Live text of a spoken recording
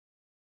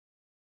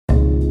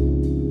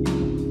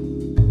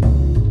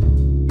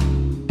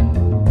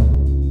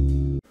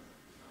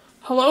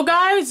Hello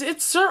guys,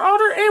 it's Sir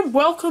Otter and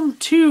welcome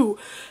to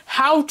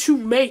How to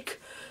Make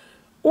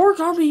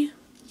Origami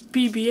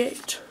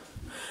BB8.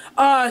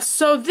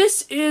 So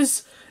this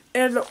is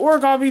an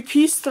origami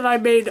piece that I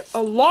made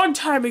a long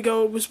time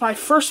ago. It was my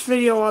first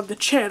video on the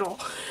channel,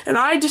 and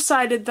I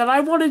decided that I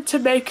wanted to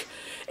make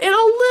it a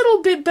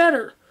little bit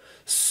better.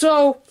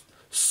 So,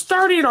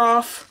 starting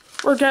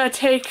off, we're going to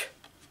take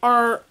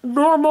our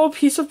normal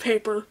piece of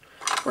paper,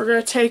 we're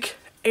going to take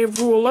a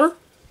ruler,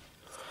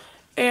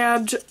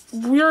 and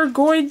I'm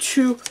going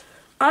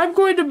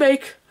to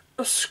make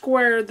a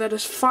square that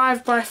is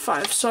 5 by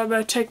 5. So I'm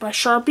going to take my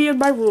Sharpie and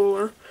my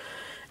ruler,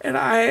 and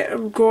I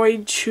am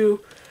going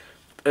to,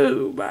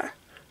 I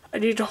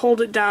need to hold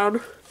it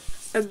down,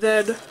 and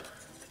then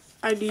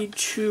I need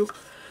to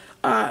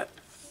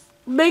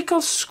make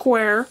a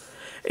square,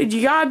 and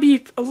you gotta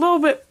be a little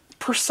bit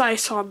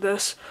precise on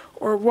this,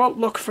 or it won't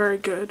look very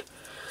good.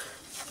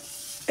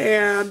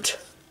 And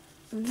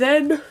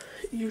then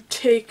you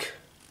take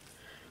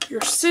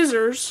your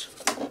scissors,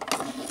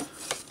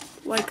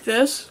 like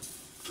this,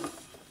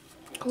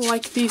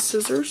 like these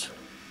scissors,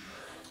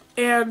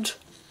 and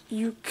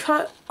you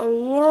cut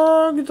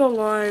along the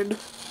line,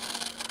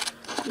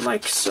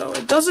 like so.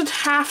 It doesn't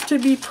have to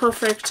be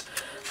perfect,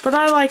 but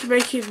I like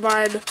making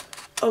mine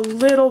a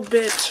little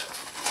bit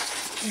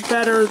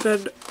better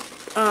than,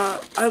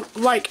 I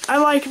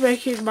like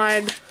making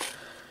mine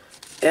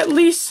at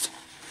least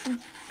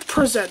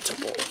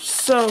presentable.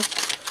 So,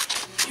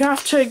 you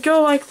have to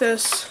go like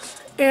this,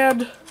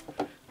 and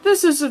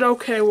this is an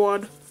okay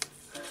one.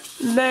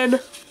 And then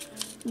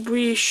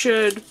we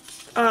should,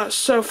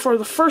 so for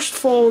the first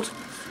fold,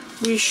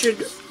 we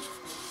should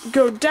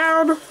go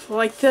down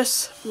like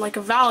this, like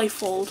a valley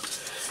fold,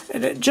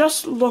 and it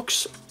just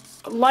looks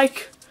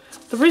like,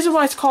 the reason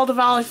why it's called a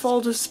valley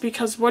fold is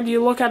because when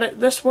you look at it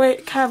this way,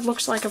 it kind of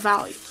looks like a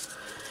valley.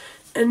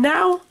 And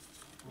now,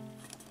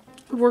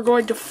 we're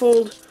going to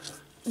fold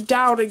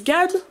down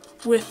again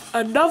with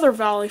another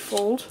valley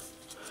fold,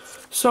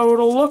 so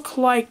it'll look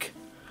like,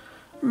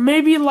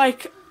 maybe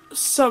like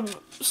some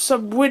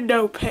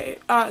window pane,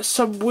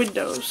 some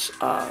windows,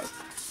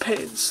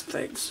 panes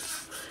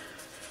things.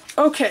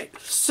 Okay,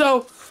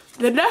 so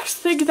the next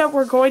thing that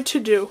we're going to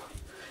do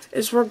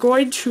is we're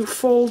going to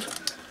fold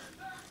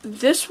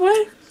this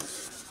way,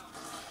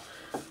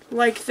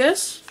 like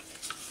this,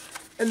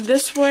 and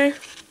this way,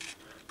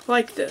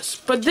 like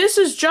this. But this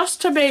is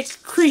just to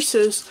make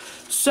creases,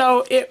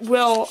 so it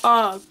will,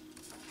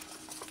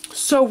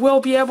 so we'll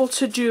be able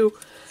to do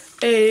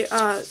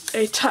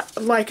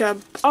like a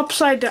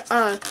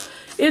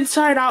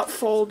inside out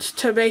fold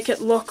to make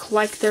it look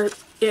like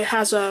it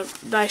has a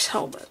nice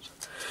helmet.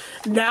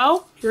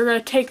 Now, you're going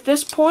to take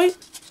this point,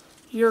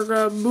 you're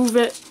going to move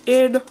it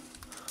in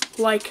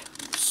like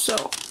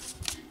so.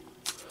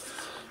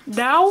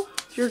 Now,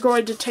 you're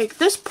going to take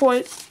this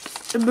point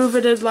and move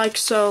it in like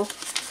so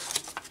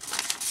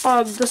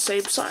on the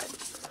same side.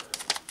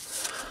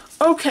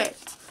 Okay,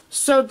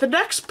 so the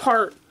next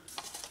part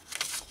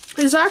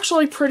is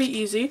actually pretty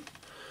easy.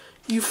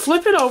 You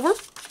flip it over,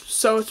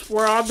 so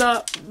we're on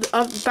the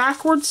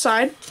backward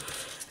side,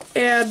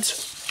 and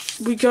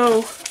we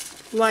go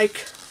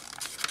like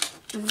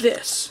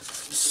this.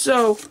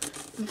 So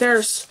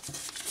there's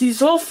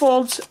these little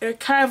folds. It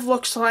kind of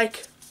looks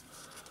like,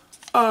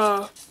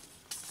 I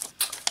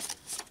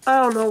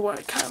don't know what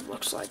it kind of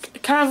looks like.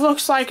 It kind of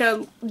looks like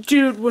a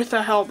dude with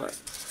a helmet.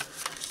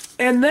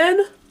 And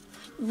then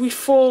we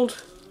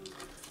fold,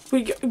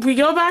 we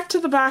go back to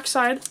the back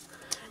side,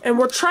 and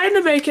we're trying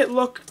to make it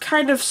look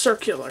kind of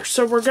circular.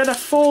 So we're going to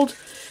fold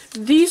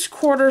these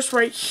corners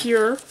right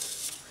here,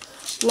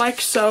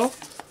 like so.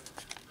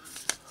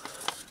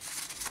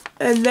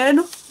 And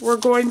then we're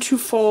going to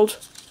fold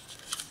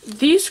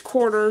these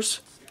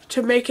corners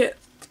to make it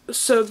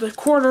so the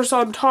corners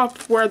on top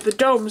where the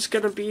dome's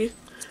going to be,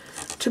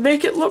 to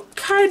make it look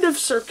kind of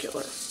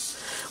circular.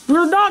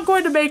 We're not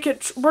going to make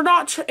it, we're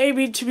not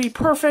aiming to be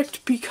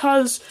perfect,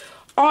 because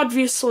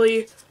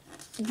obviously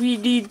we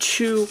need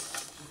to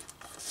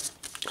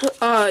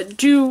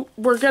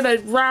we're going to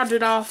round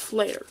it off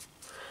later.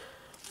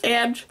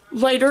 And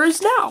later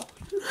is now.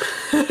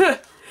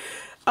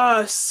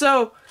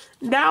 So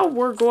now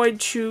we're going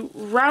to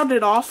round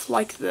it off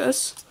like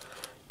this,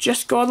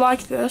 just going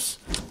like this,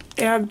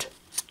 and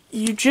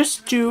you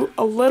just do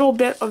a little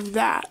bit of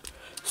that.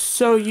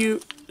 So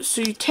you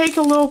take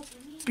a little,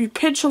 you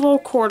pinch a little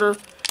corner,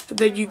 and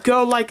then you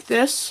go like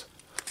this,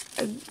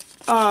 and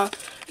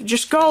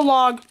just go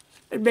along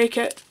and make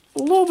it a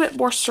little bit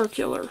more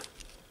circular.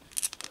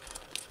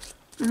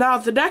 Now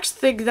the next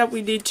thing that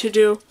we need to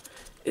do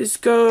is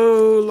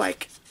go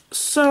like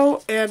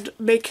so and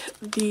make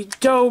the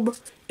dome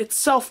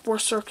itself more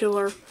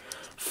circular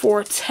for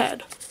its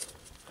head.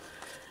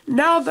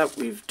 Now that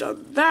we've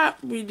done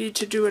that, we need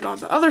to do it on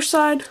the other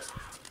side,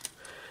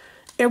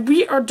 and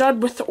we are done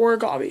with the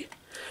origami.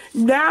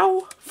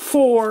 Now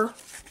for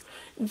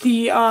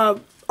the,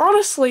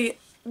 honestly,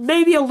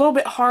 maybe a little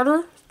bit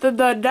harder than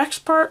the next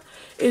part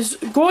is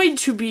going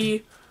to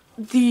be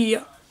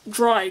the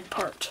drawing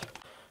part.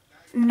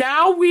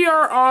 now we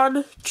are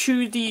on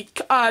to the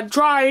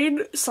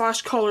drawing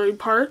 / coloring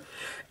part.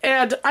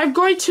 And I'm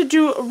going to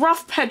do a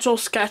rough pencil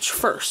sketch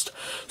first.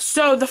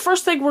 So the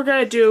first thing we're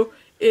going to do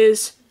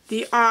is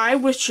the eye,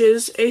 which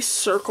is a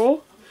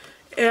circle.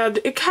 And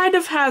it kind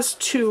of has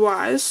 2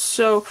 eyes.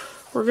 So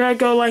we're going to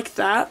go like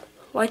that,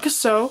 like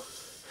so.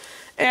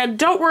 And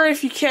don't worry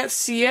if you can't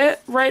see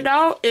it right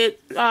now.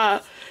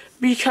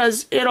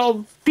 Because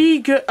it'll be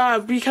good,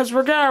 because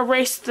we're going to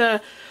erase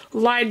the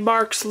line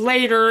marks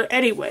later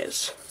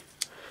anyways.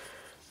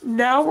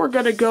 Now we're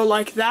going to go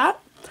like that.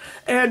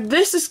 And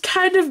this is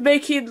kind of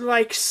making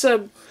like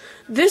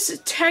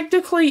this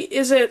technically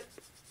isn't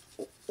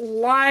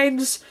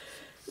lines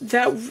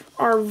that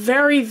are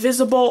very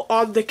visible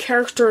on the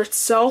character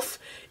itself.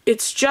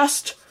 It's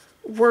just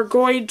we're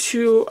going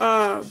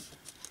to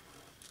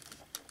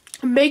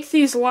make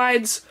these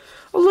lines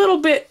a little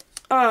bit,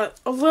 we're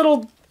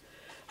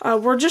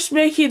just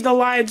making the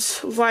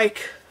lines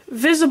like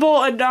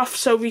visible enough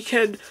so we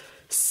can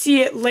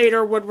see it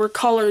later when we're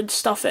coloring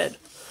stuff in.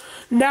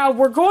 Now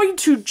we're going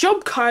to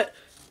jump cut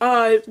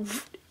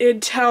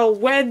until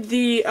when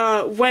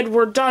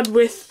we're done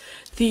with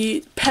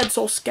the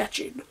pencil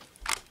sketching.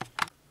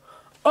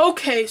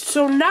 Okay,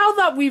 so now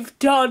that we've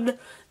done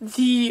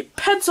the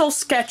pencil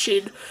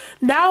sketching,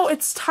 now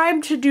it's time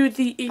to do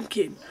the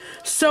inking.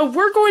 So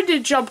we're going to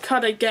jump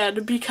cut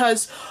again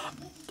because,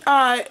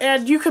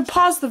 and you can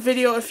pause the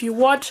video if you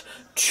want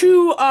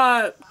to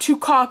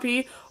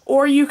copy,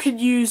 or you can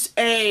use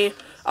a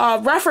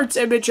reference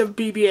image of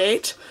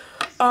BB8.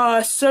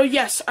 So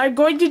yes, I'm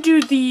going to do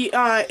the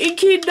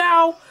inking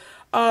now,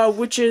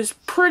 which is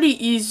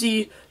pretty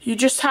easy. You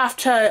just have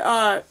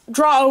to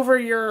draw over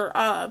your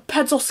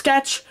pencil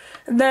sketch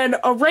and then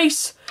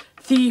erase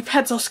the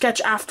pencil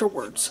sketch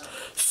afterwards.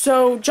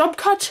 So jump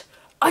cut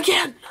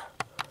again.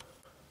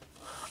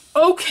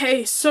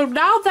 Okay, so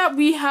now that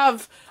we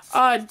have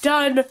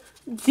done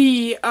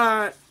the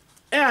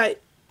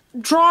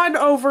drawn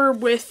over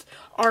with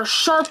our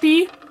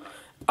Sharpie,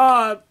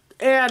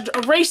 and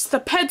erase the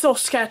pencil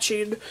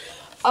sketching,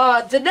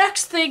 the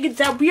next thing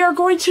that we are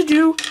going to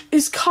do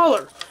is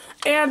color.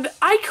 And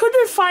I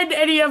couldn't find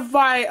any of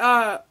my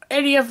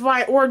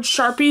orange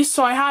Sharpies,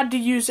 so I had to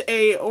use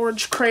a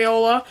orange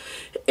Crayola.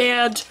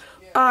 And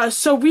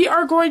so we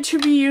are going to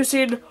be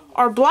using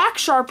our black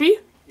Sharpie,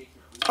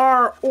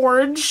 our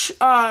orange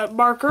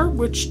marker,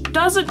 which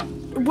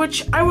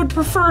I would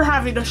prefer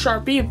having a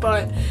Sharpie,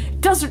 but it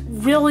doesn't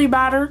really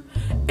matter,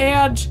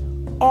 and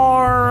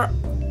our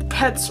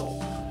pencil.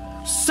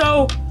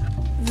 So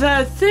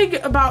the thing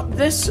about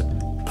this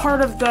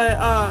part of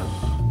the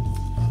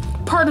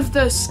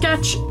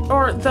sketch,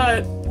 or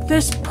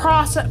this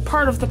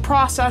part of the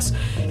process,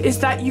 is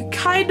that you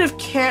kind of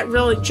can't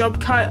really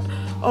jump cut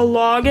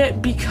along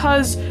it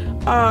because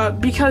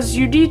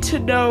you need to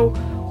know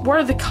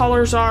where the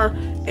colors are,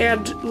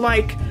 and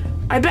like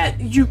I bet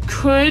you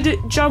could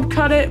jump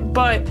cut it,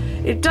 but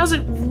it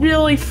doesn't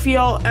really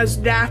feel as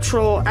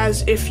natural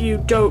as if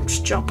you don't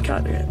jump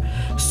cut it.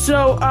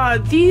 So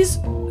these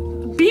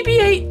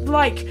BB8,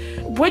 like,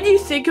 when you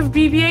think of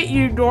BB8,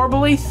 you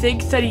normally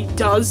think that he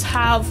does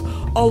have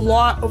a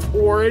lot of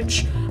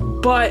orange,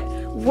 but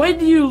when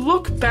you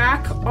look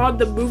back on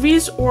the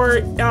movies or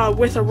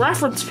with a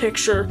reference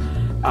picture,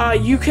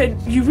 you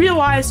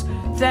realize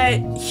that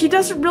he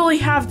doesn't really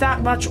have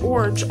that much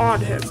orange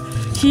on him.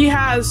 He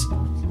has,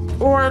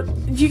 or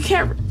you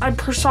can't, I'm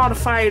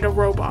personifying a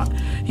robot.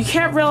 You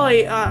can't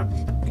really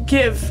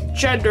give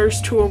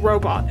genders to a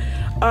robot.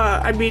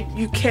 I mean,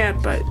 you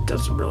can, but it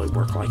doesn't really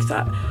work like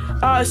that.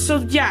 So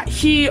yeah,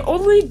 he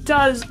only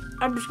does,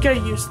 I'm just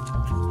gonna use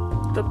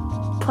the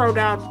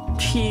pronoun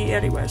he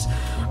anyways,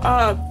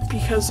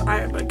 because I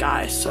am a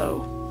guy,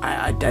 so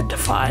I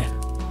identify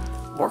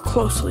more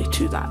closely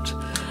to that.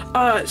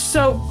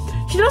 So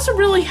he doesn't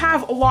really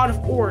have a lot of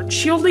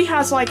orange. He only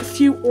has like a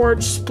few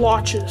orange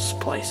splotches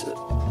places.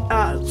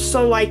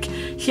 So like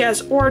he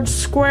has orange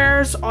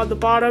squares on the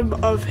bottom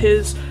of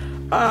his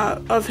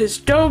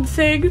dome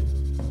thing.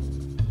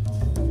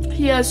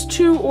 He has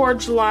 2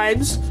 orange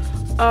lines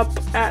up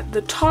at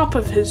the top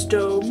of his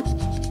dome.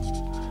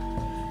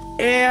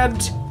 And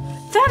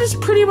that is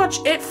pretty much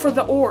it for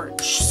the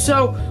orange.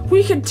 So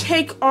we can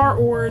take our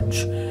orange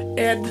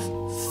and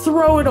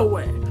throw it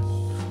away.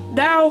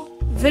 Now,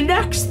 the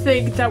next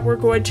thing that we're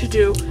going to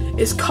do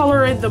is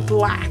color in the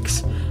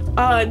blacks.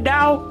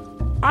 Now,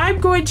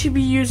 I'm going to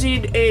be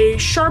using a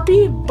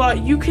Sharpie, but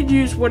you can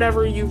use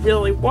whatever you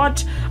really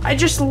want. I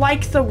just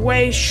like the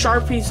way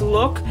Sharpies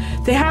look.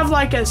 They have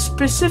like a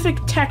specific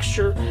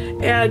texture,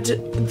 and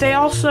they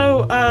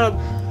also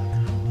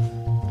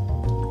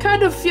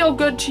kind of feel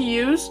good to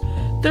use.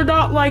 They're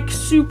not like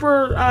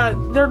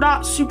they're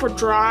not super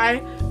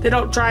dry. They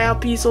don't dry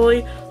up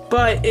easily,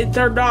 but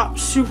they're not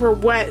super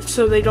wet,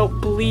 so they don't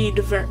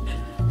bleed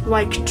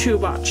too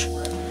much.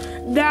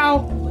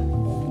 Now,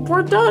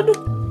 we're done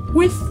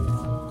with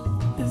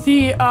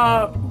the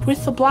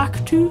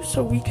black too,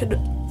 so we can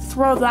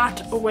throw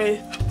that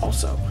away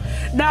also.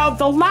 Now,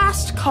 the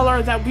last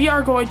color that we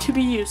are going to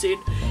be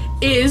using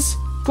is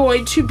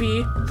going to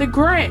be the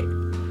gray.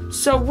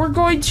 So we're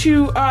going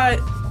to,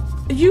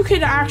 you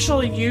can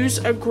actually use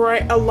a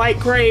light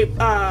gray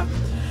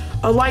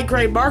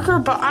marker,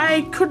 but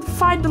I couldn't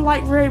find a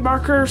light gray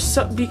marker,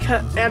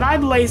 and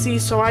I'm lazy,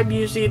 so I'm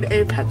using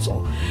a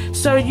pencil.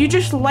 So you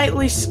just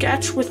lightly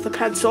sketch with the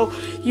pencil.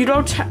 You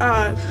don't,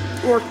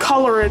 or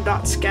color and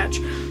not sketch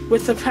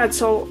with the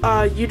pencil.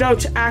 You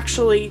don't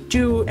actually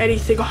do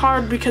anything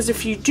hard, because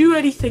if you do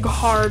anything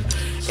hard,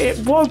 it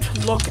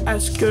won't look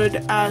as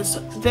good as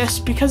this,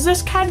 because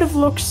this kind of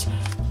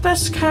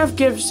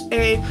gives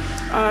a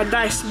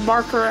nice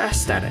marker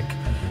aesthetic.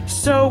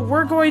 So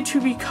we're going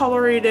to be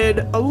coloring in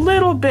a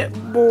little bit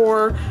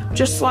more,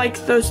 just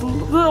like those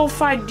little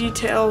fine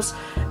details,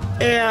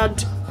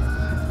 and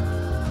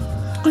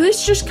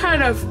this just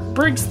kind of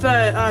brings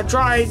the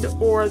drawing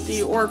or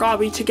the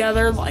origami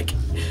together. Like,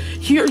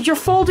 you're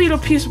folding a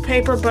piece of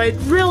paper, but it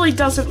really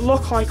doesn't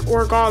look like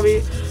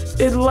origami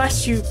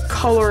unless you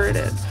color it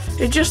in.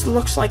 It just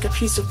looks like a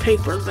piece of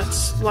paper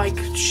that's like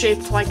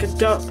shaped like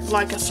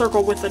a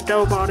circle with a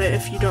dome on it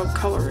if you don't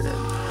color it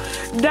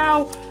in.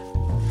 Now,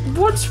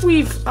 once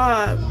we've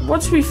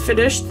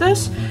finished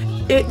this,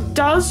 it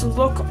does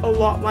look a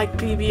lot like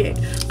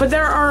BB8, but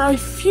there are a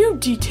few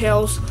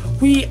details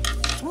you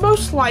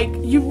most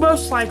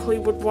likely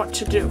would want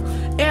to do,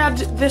 and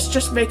this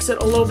just makes it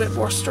a little bit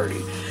more sturdy.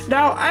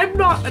 Now, I'm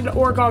not an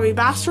origami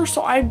master,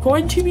 so I'm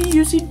going to be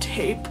using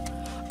tape,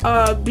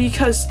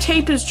 because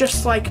tape is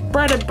just like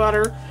bread and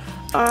butter,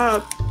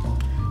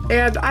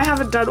 and I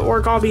haven't done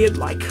origami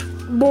in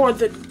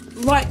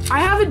I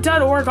haven't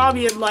done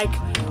origami in like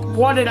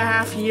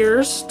 1.5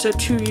 years to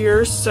 2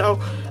 years, so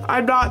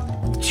I'm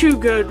not too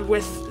good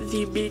with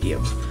the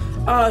medium.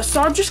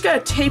 So I'm just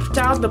gonna tape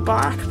down the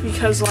back,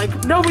 because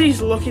like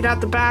nobody's looking at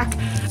the back.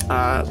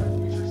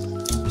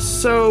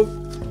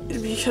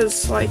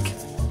 Because like,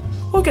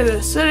 look at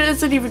this, it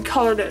isn't even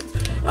colored in.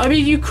 I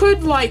mean, you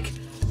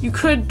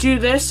could do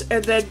this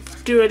and then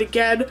do it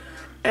again,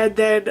 and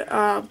then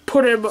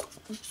put them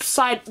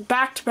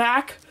back to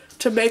back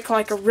to make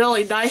like a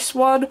really nice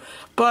one,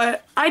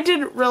 but I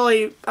don't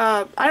really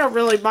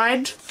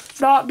mind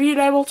not being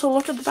able to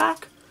look at the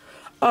back.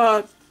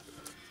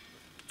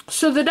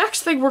 So the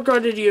next thing we're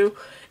going to do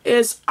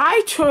is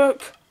I'm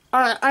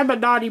a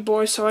naughty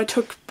boy, so I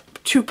took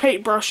 2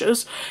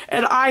 paintbrushes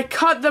and I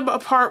cut them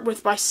apart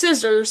with my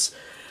scissors,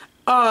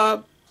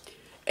 and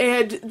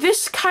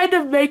this kind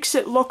of makes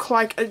it look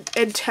like an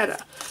antenna.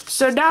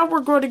 So now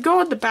we're going to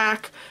go in the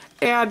back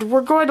and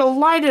we're going to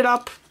line it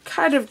up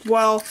kind of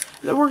well.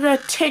 Then we're going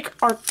to take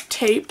our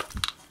tape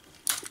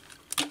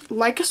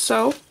like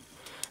so,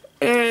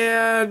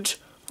 and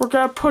we're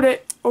going to put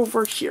it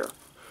over here.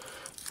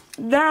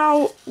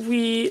 Now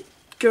we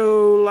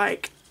go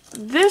like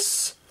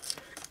this,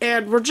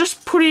 and we're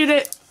just putting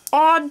it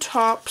on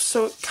top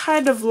so it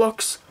kind of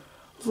looks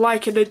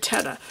like an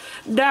antenna.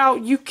 Now,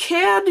 you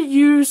can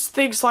use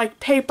things like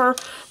paper,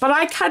 but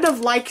I kind of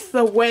like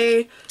the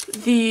way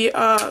the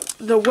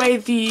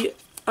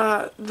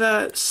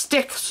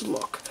sticks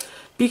look,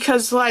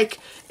 because like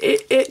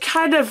it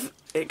kind of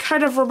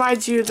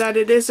reminds you that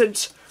it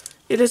isn't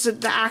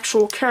the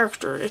actual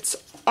character, it's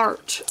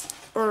art,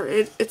 or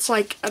it's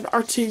like an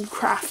artsy and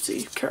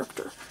crafty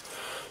character.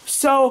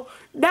 So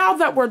now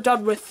that we're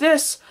done with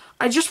this,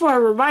 I just want to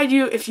remind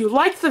you, if you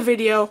liked the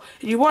video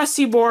and you want to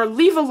see more,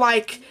 leave a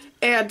like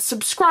and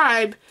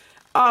subscribe,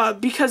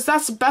 because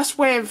that's the best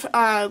way of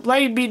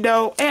letting me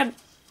know, and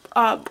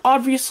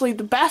obviously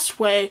the best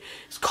way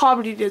is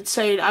commenting and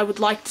saying I would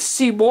like to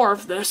see more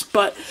of this.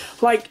 But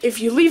like,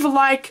 if you leave a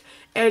like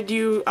and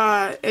you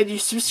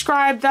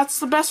subscribe, that's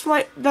the best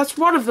way. That's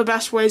one of the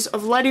best ways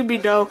of letting me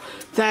know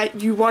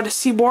that you want to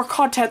see more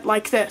content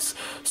like this.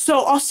 So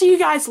I'll see you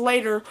guys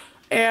later,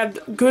 and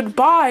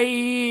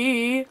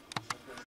goodbye.